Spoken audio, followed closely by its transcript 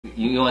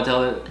You want to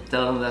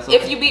tell them that story?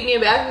 If you beat me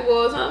in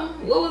basketball or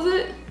something, what was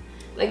it?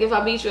 Like if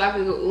I beat you, I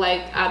could go,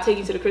 like I'll take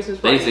you to the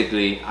Christmas party.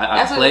 Basically,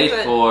 I played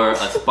for a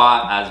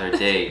spot as her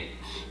date.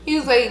 He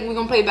was like, we're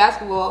gonna play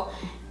basketball,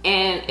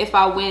 and if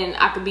I win,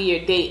 I could be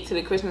your date to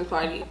the Christmas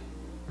party.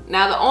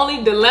 Now the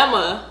only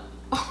dilemma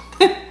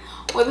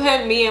with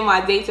him being my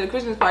date to the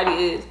Christmas party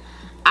is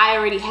I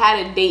already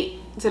had a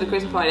date to the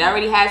Christmas party. I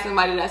already had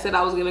somebody that said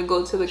I was gonna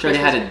go to the Christmas party.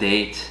 She already had a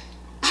date,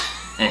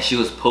 and she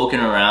was poking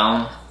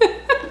around,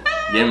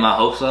 getting my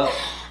hopes up.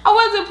 I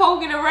wasn't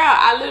poking around.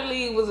 I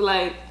literally was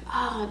like,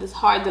 oh, this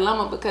hard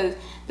dilemma because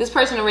this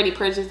person already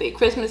purchased a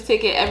Christmas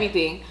ticket,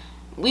 everything.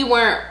 We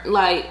weren't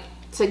like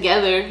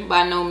together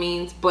by no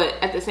means, but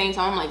at the same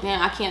time, I'm like,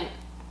 damn, I can't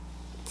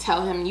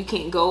tell him you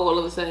can't go all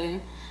of a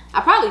sudden.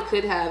 I probably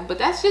could have, but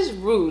that's just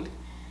rude.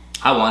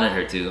 I wanted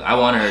her to. I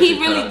wanted her to. He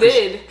really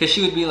did. Because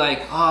she would be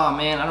like, oh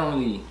man, I don't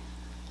really,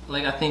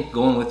 like, I think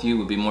going with you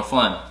would be more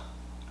fun.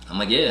 I'm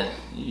like, yeah,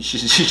 you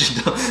should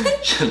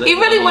He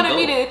really wanted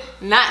me to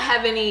not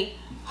have any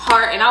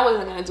heart, and I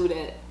wasn't going to do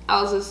that. I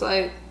was just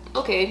like,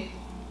 okay.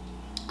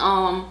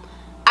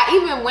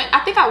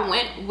 I think I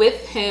went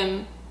with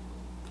him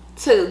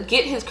to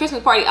get his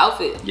Christmas party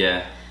outfit.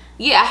 Yeah.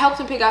 Yeah, I helped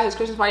him pick out his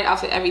Christmas party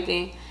outfit,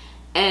 everything.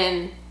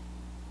 And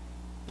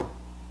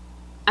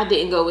I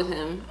didn't go with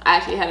him. I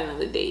actually had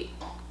another date.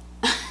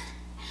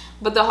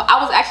 But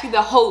I was actually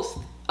the host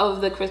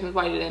of the Christmas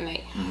party that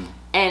night. Mm-hmm.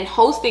 And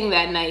hosting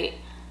that night,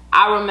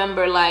 I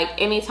remember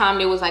like anytime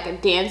there was like a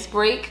dance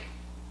break,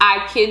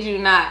 I kid you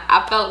not,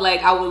 I felt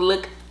like I would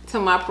look to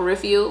my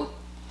peripheral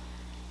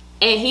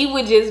and he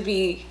would just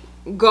be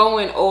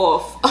going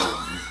off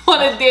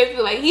on a dance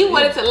floor. Like he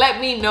wanted to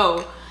let me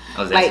know.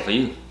 I was dancing for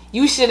you.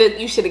 You should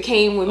have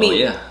came with me. Oh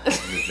yeah,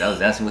 I was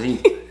dancing with you.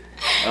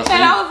 I was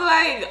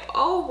like,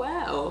 oh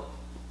wow,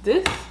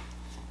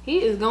 he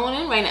is going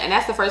in right now. And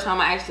that's the first time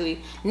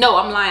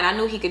I'm lying, I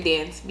knew he could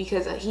dance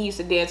because he used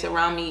to dance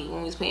around me when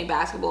we was playing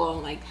basketball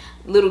and like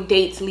little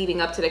dates leading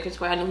up to the Christmas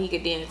party. I knew he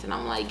could dance, and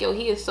I'm like, yo,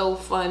 he is so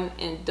fun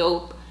and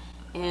dope,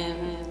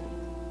 and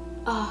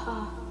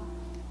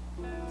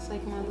it's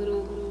like my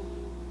little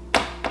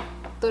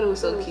thought it was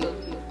so cute.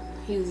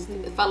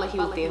 It felt like he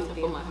was dancing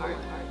for my heart.